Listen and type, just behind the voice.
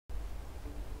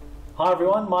Hi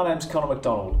everyone, my name's Connor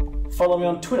McDonald. Follow me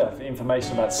on Twitter for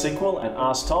information about SQL and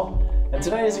Ask Tom. And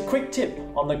today is a quick tip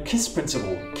on the KISS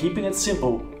principle, keeping it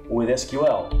simple with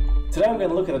SQL. Today we're going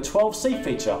to look at a 12c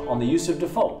feature on the use of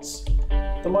defaults.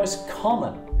 The most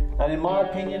common, and in my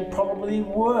opinion probably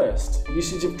worst,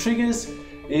 usage of triggers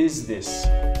is this.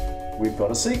 We've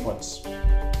got a sequence.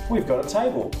 We've got a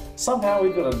table. Somehow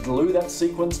we've got to glue that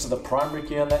sequence to the primary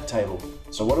key on that table.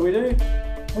 So what do?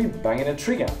 We bang in a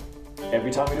trigger.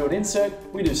 Every time we do an insert,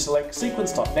 we do select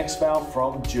sequence.nextVal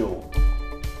from Joule.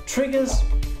 Triggers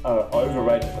are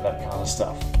overrated for that kind of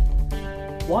stuff.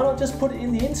 Why not just put it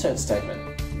in the insert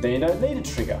statement? Then you don't need a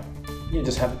trigger. You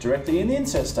just have it directly in the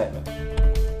insert statement.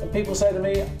 And people say to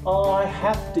me, oh, I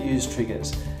have to use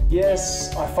triggers.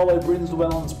 Yes, I follow Bryn's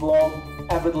Llewellyn's blog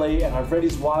avidly and I've read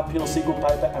his YPL SQL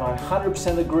paper and I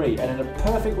 100% agree. And in a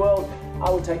perfect world, I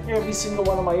would take every single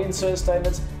one of my insert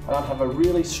statements and I'd have a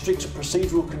really strict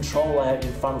procedural control layout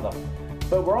in front of them.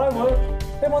 But where I work,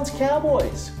 everyone's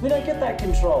cowboys. We don't get that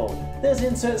control. There's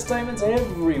insert statements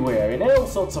everywhere, in all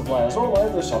sorts of layers, all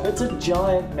over the shop. It's a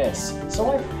giant mess.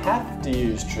 So I have to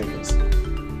use triggers.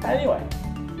 Anyway,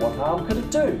 what harm could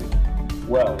it do?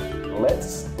 Well,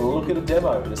 let's look at a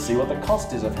demo to see what the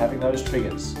cost is of having those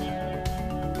triggers.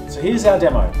 So here's our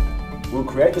demo. We'll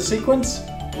create the sequence,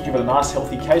 we'll give it a nice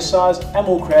healthy case size, and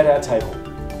we'll create our table.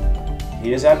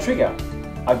 Here's our trigger.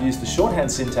 I've used the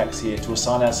shorthand syntax here to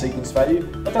assign our sequence value,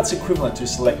 but that's equivalent to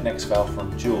select nextVal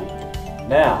from Joule.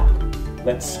 Now,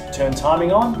 let's turn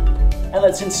timing on, and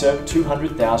let's insert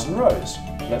 200,000 rows.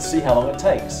 Let's see how long it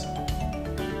takes.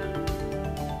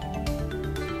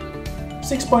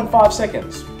 6.5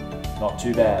 seconds. Not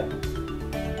too bad.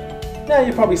 Now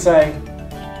you're probably saying,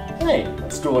 hey,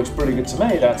 that still looks pretty good to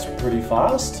me, that's pretty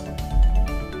fast.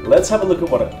 Let's have a look at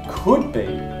what it could be.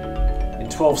 In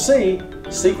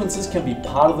 12c, sequences can be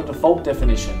part of the default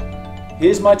definition.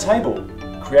 Here's my table.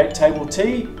 Create table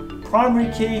T,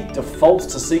 primary key defaults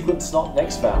to sequence not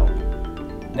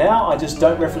nextVal. Now I just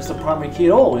don't reference the primary key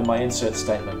at all in my insert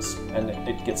statements, and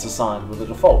it gets assigned with the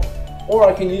default. Or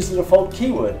I can use the default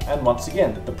keyword, and once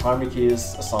again, the primary key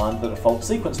is assigned the default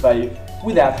sequence value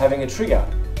without having a trigger.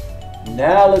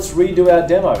 Now let's redo our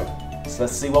demo. So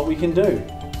let's see what we can do.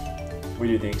 We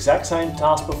do the exact same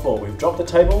task before. We've dropped the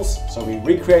tables, so we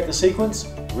recreate the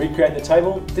sequence, recreate the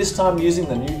table, this time using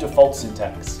the new default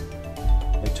syntax.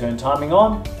 We turn timing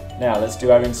on. Now let's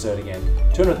do our insert again.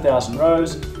 200,000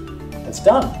 rows. It's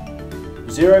done.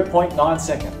 0.9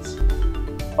 seconds.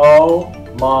 Oh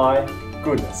my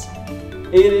goodness.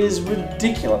 It is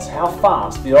ridiculous how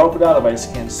fast the Oracle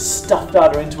database can stuff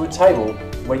data into a table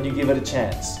when you give it a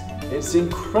chance. It's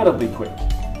incredibly quick.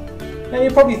 Now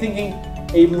you're probably thinking,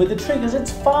 even with the triggers,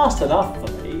 it's fast enough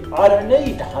for me. I don't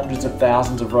need hundreds of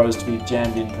thousands of rows to be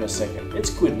jammed in per second. It's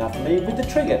good enough for me with the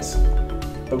triggers.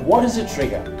 But what is a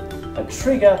trigger? A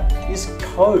trigger is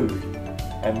code.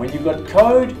 And when you've got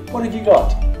code, what have you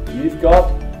got? You've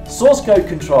got source code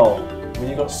control. When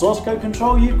you've got source code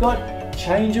control, you've got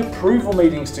change approval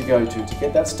meetings to go to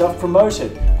get that stuff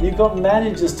promoted. You've got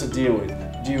managers to deal with.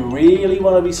 Do you really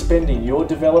want to be spending your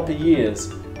developer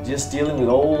years just dealing with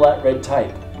all that red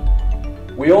tape?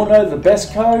 We all know the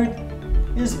best code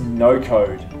is no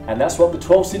code, and that's what the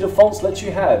 12c defaults let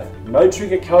you have. No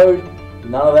trigger code,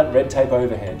 none of that red tape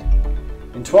overhead.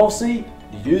 In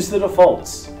 12c, use the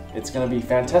defaults. It's going to be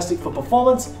fantastic for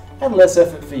performance and less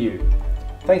effort for you.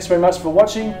 Thanks very much for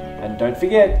watching, and don't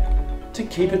forget to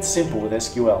keep it simple with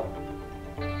SQL.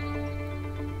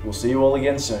 We'll see you all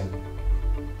again soon.